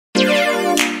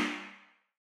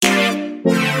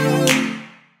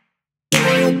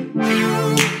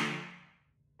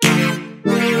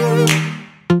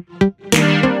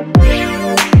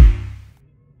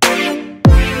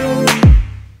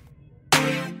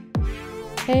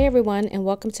Hey everyone, and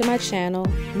welcome to my channel.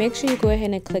 Make sure you go ahead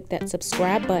and click that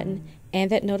subscribe button and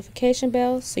that notification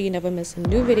bell so you never miss a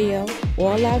new video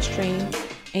or a live stream,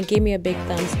 and give me a big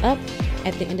thumbs up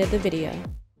at the end of the video.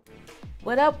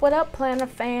 What up planner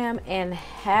fam, and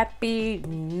happy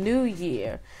new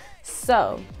year.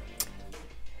 So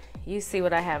you see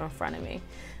what I have in front of me.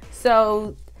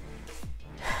 So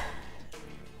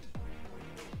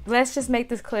let's just make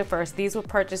this clear first. These were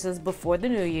purchases before the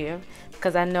new year,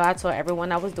 because I know I told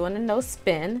everyone I was doing a no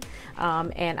spend,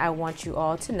 and I want you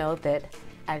all to know that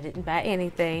I didn't buy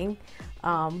anything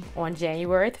on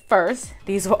January 1st.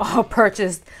 These were all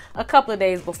purchased a couple of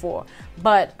days before,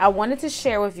 but I wanted to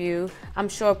share with you. I'm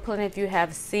sure plenty of you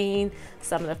have seen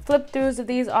some of the flip throughs of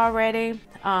these already,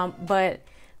 but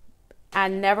I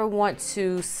never want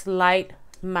to slight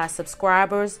my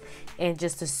subscribers and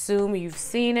just assume you've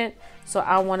seen it. So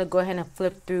I want to go ahead and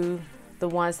flip through the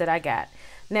ones that I got.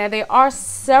 Now there are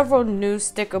several new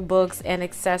sticker books and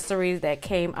accessories that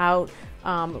came out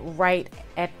right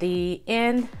at the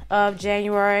end of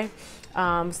January.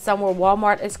 Some were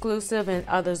Walmart exclusive and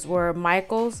others were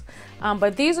Michael's,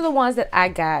 but these are the ones that I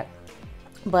got.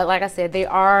 But like I said, they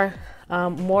are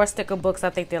more sticker books. I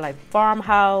think they're like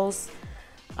Farmhouse,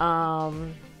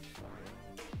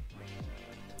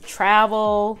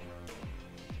 Travel,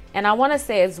 and I want to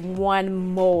say it's one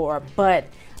more, but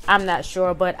I'm not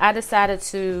sure. But I decided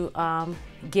to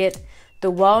get the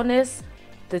Wellness,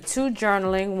 the two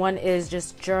journaling. One is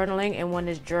just journaling and one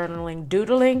is journaling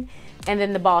doodling, and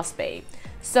then the Boss Babe.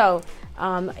 So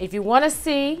if you want to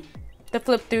see the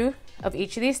flip through of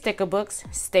each of these sticker books,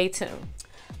 stay tuned.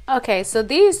 Okay, so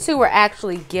these two were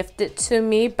actually gifted to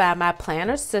me by my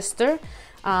planner sister,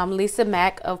 Lisa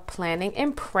Mack of Planning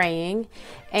and Praying,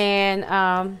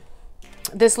 and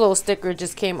this little sticker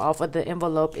just came off of the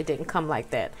envelope. It didn't come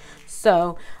like that.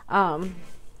 So I'm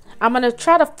gonna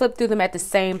try to flip through them at the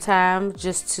same time,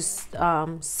 just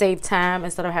to save time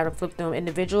instead of having to flip through them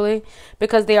individually,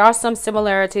 because there are some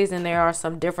similarities and there are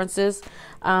some differences.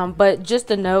 But just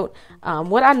a note,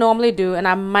 what I normally do, and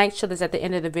I might show this at the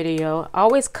end of the video, I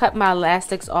always cut my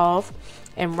elastics off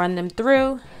and run them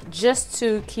through just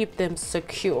to keep them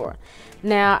secure.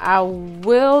 Now I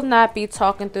will not be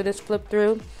talking through this flip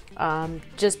through,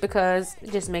 just because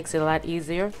it just makes it a lot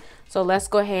easier. So let's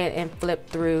go ahead and flip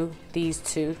through these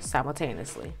two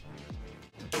simultaneously.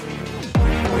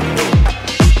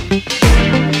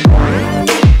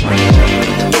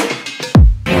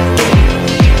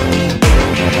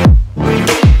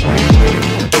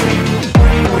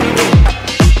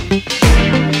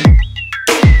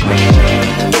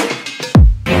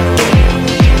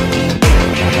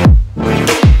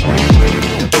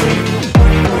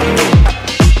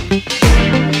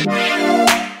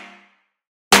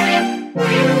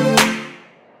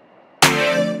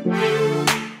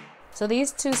 So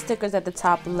these two stickers at the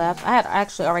top left, I had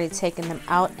actually already taken them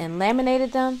out and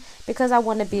laminated them because I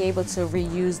want to be able to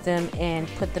reuse them and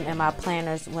put them in my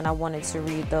planners when I wanted to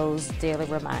read those daily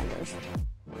reminders.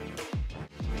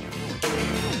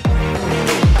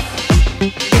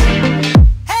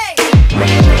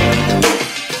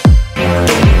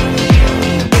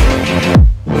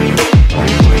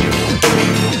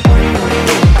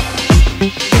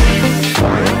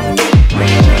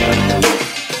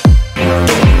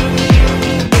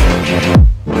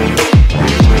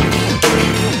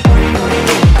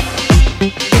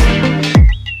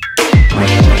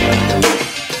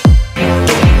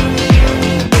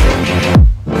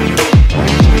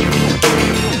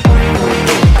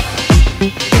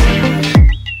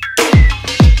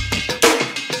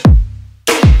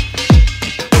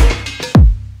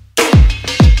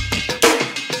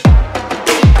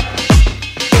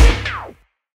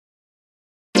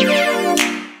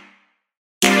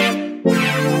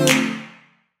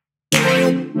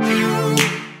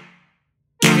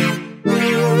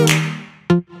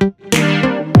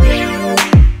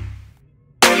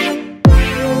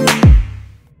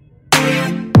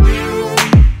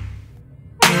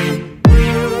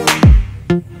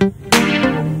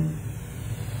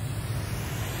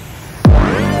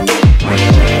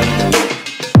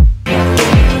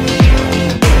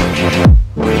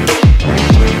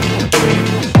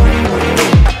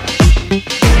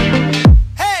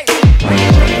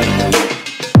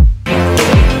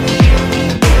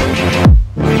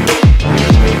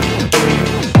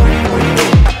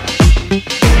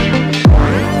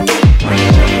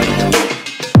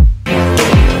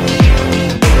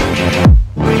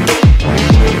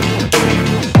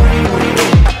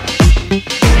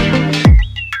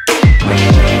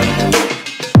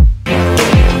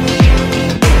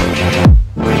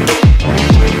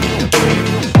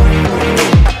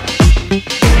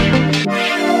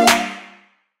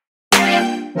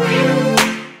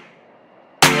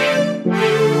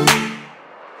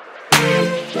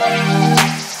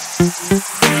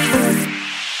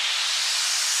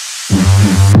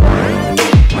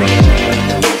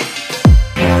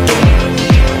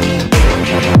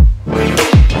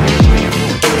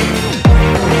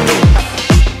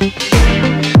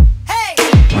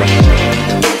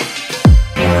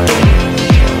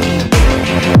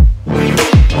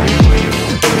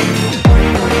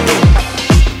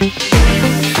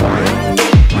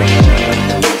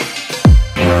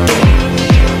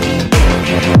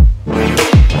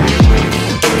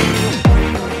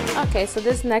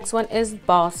 next one is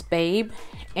Boss Babe,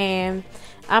 and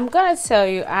I'm gonna tell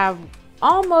you, I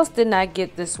almost did not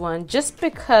get this one just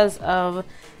because of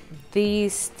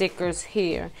these stickers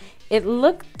here. It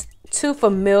looked too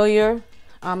familiar.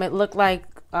 It looked like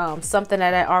something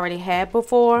that I already had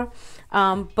before,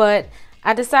 but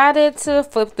I decided to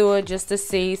flip through it just to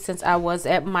see, since I was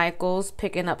at Michael's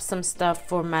picking up some stuff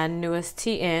for my newest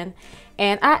TN,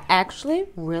 and I actually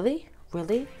really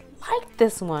like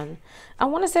this one. I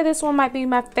want to say this one might be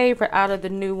my favorite out of the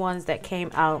new ones that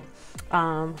came out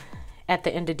at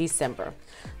the end of December.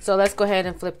 So let's go ahead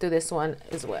and flip through this one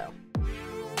as well.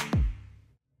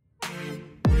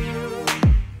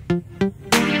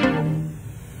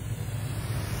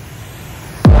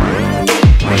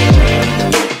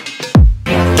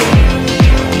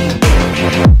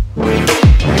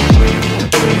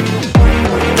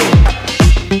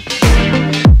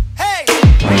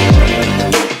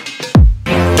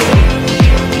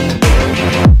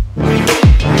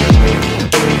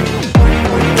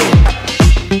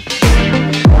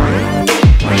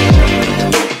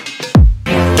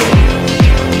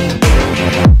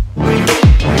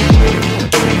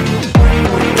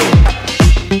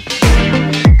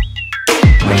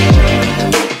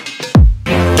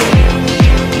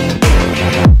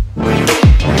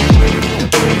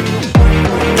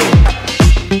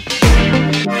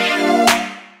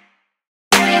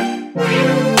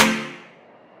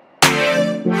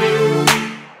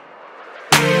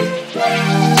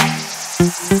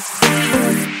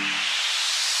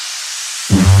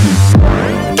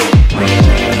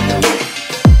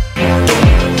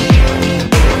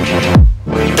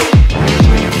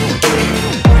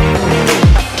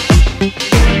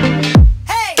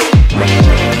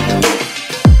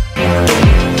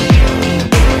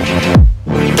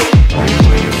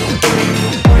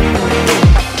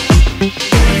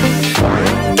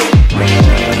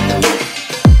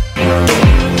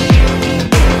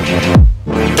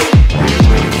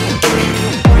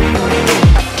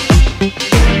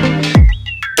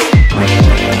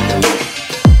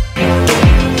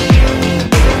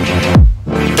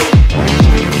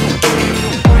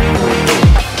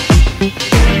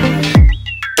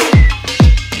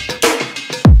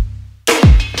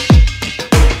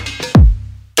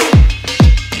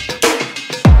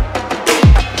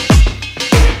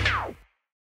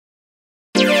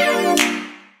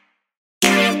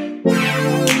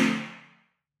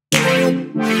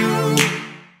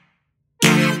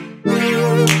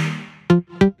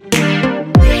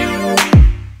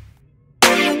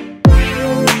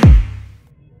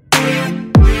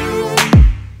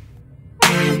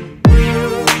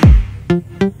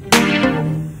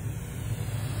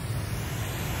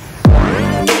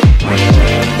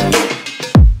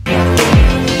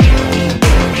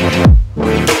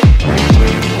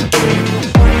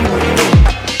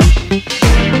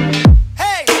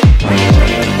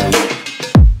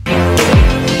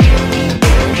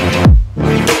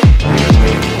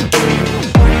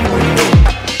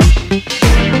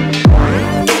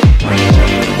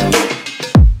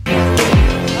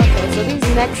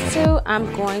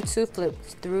 I'm going to flip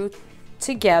through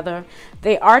together.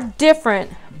 They are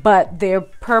different, but they're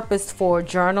purposed for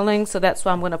journaling, so that's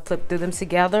why I'm going to flip through them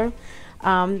together.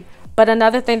 But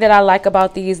another thing that I like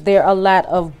about these, they're a lot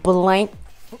of blank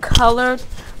colored,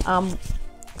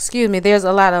 there's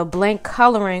a lot of blank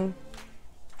coloring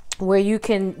where you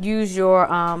can use your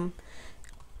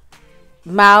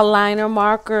mile liner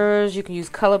markers, you can use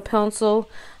color pencil.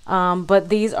 But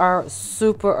these are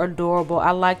super adorable.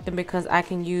 I like them because I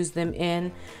can use them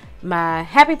in my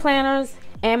happy planners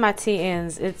and my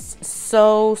TNs. It's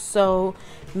so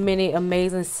many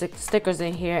amazing stickers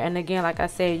in here. And again, like I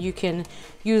said, you can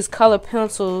use color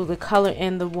pencil to color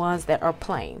in the ones that are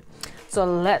plain. So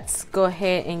let's go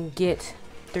ahead and get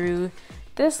through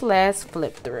this last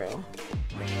flip through.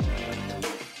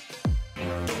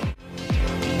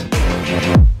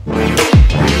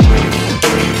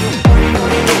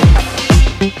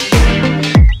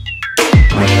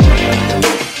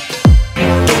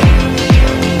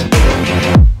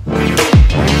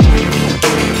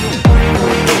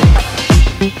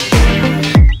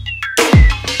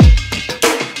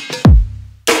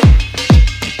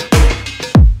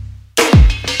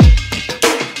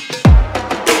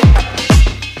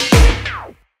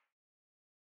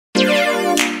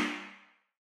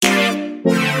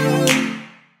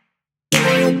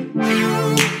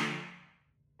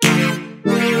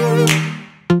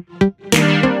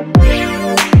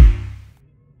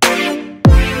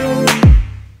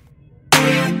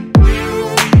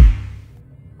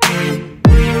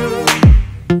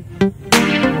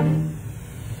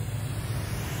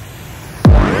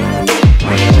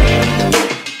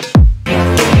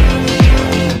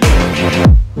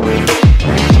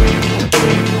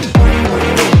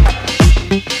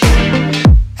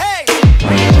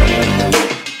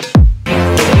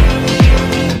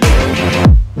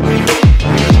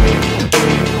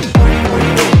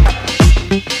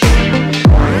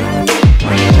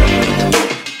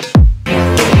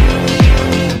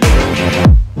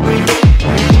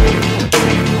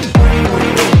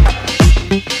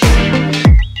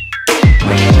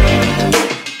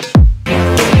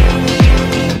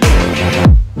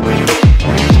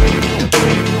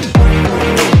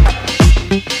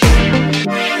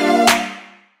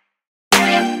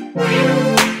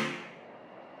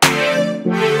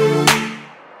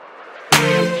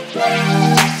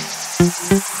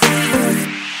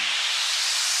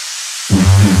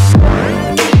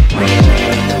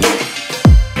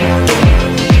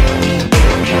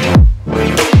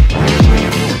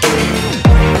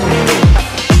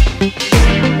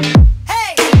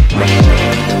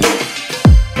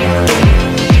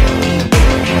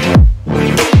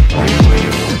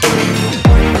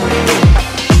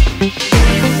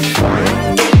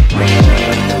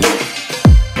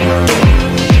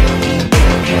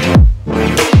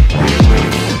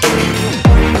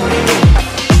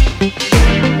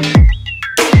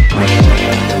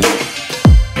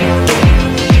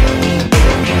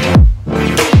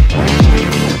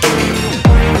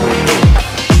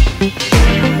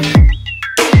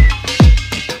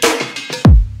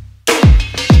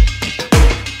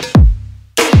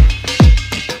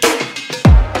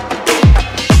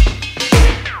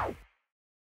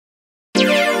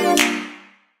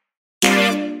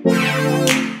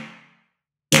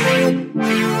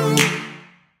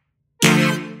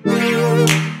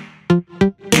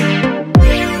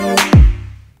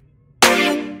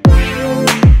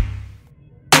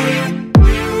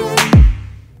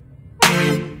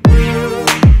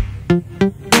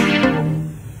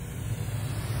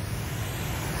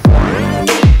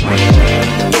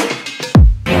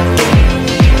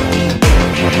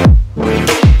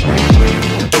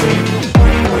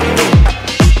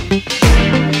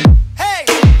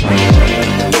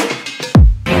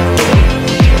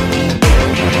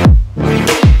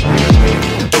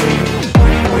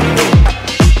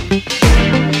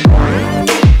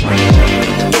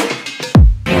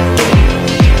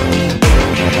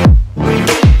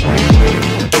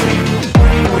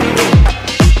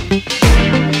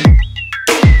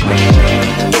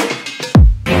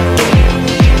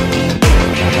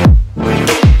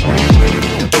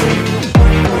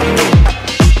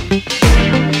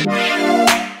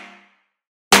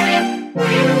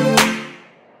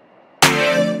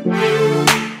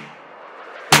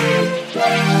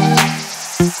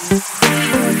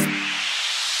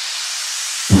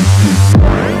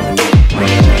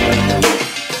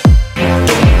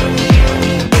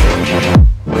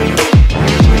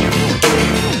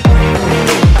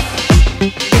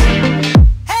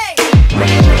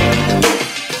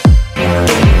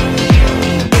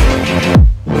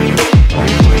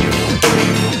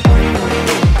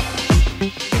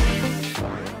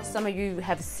 Some of you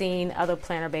have seen other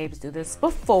planner babes do this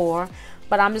before,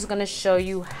 but I'm just going to show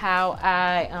you how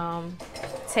I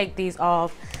take these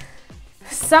off.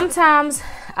 Sometimes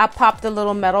I pop the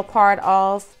little metal part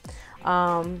off.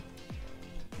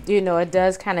 You know, it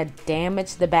does kind of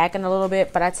damage the backing a little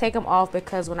bit, but I take them off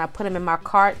because when I put them in my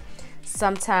cart,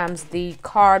 sometimes the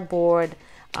cardboard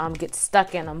gets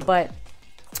stuck in them. But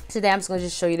today I'm just going to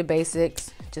just show you the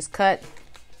basics. Just cut,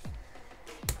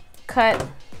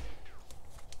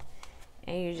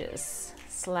 and you just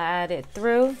slide it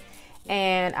through.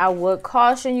 And I would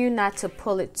caution you not to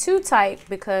pull it too tight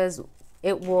because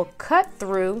it will cut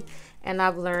through, and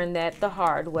I've learned that the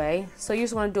hard way. So you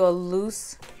just want to do a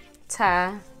loose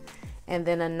tie and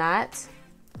then a knot,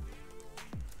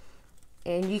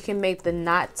 and you can make the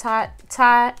knot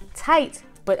tight,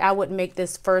 but I would make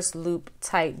this first loop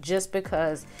tight just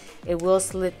because it will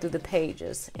slip through the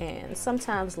pages, and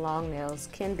sometimes long nails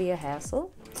can be a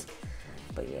hassle.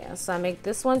 But yeah, so I make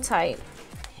this one tight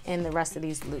and the rest of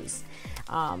these loose.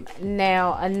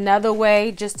 Now another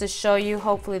way, just to show you,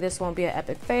 hopefully this won't be an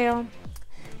epic fail,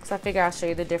 because I figure I'll show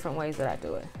you the different ways that I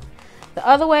do it. The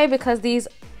other way, because these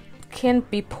can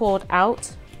be pulled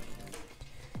out,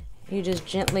 you just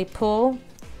gently pull,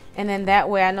 and then that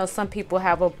way, I know some people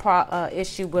have a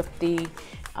issue with the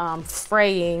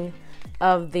fraying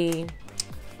of the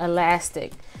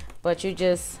elastic, but you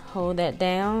just hold that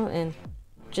down and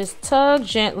just tug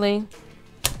gently,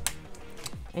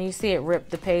 and you see it rip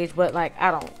the page, but like,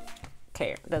 I don't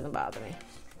care, it doesn't bother me,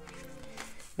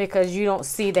 because you don't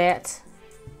see that.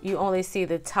 You only see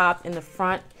the top and the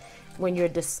front when you're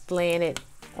displaying it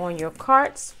on your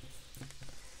carts.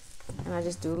 And I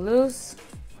just do loose,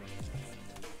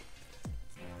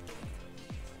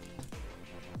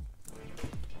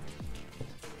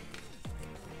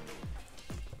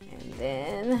 and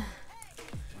then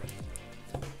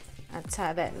I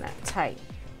tie that knot tight.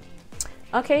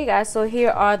 Okay, guys, so here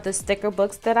are the sticker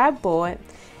books that I bought.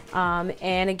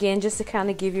 And again, just to kind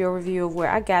of give you a review of where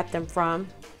I got them from.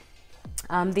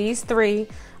 These three,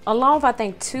 along with I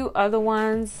think two other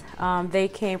ones, they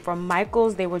came from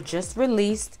Michael's. They were just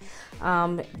released.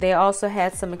 They also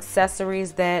had some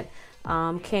accessories that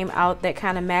came out that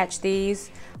kind of match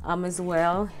these as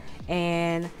well.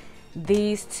 And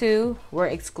these two were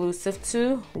exclusive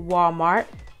to Walmart.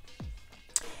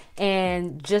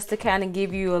 And just to kind of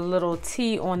give you a little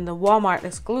tea on the Walmart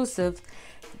exclusive,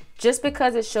 just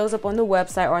because it shows up on the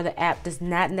website or the app does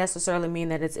not necessarily mean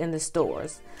that it's in the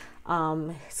stores.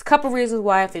 It's a couple reasons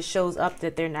why if it shows up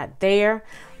that they're not there,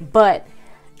 but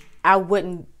I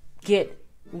wouldn't get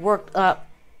worked up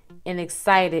and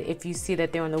excited if you see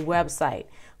that they're on the website.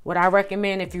 What I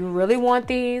recommend, if you really want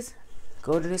these,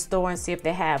 go to the store and see if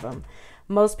they have them.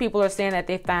 Most people are saying that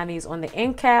they find these on the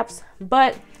end caps,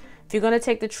 but if you're going to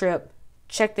take the trip,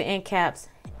 check the end caps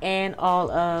and all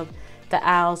of the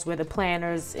aisles where the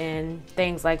planners and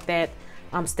things like that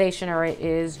stationery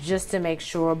is, just to make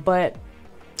sure. But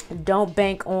don't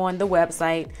bank on the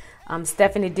website.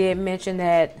 Stephanie did mention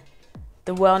that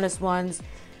the wellness ones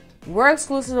were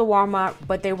exclusive to Walmart,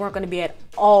 but they weren't going to be at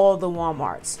all the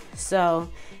Walmarts. So,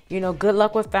 you know, good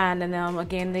luck with finding them.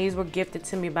 Again, these were gifted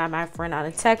to me by my friend out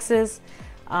in Texas.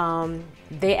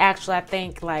 They actually, I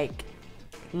think, like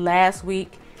last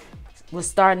week was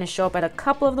starting to show up at a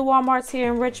couple of the Walmarts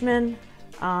here in Richmond,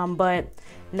 but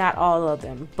not all of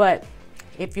them. But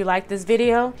if you like this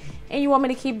video and you want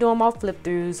me to keep doing more flip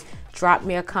throughs, drop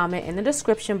me a comment in the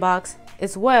description box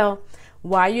as well.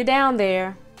 While you're down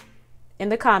there in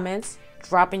the comments,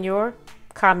 dropping your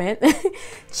comment,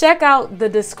 check out the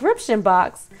description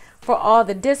box for all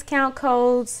the discount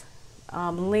codes,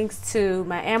 links to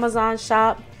my Amazon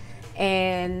shop,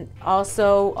 and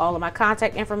also all of my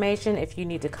contact information if you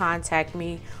need to contact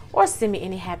me or send me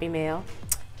any happy mail.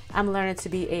 I'm learning to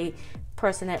be a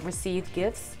person that receives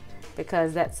gifts,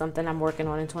 because that's something I'm working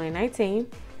on in 2019.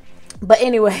 But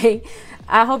anyway,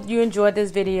 I hope you enjoyed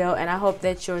this video, and I hope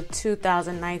that your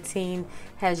 2019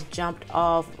 has jumped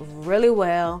off really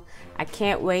well. I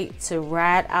can't wait to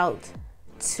ride out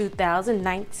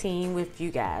 2019 with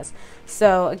you guys.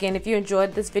 So again, if you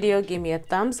enjoyed this video, give me a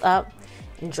thumbs up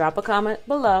and drop a comment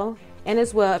below. And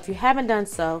as well, if you haven't done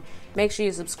so, make sure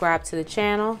you subscribe to the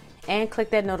channel and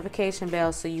click that notification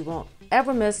bell so you won't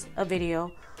ever miss a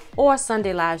video or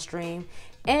Sunday live stream.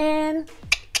 And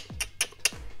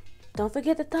don't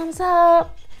forget the thumbs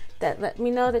up. That let me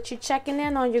know that you're checking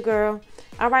in on your girl.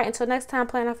 All right, until next time,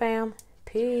 Planner fam.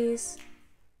 Peace.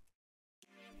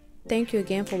 Thank you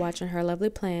again for watching Her Lovely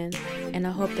Plan, and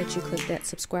I hope that you click that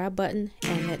subscribe button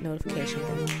and that notification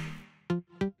bell.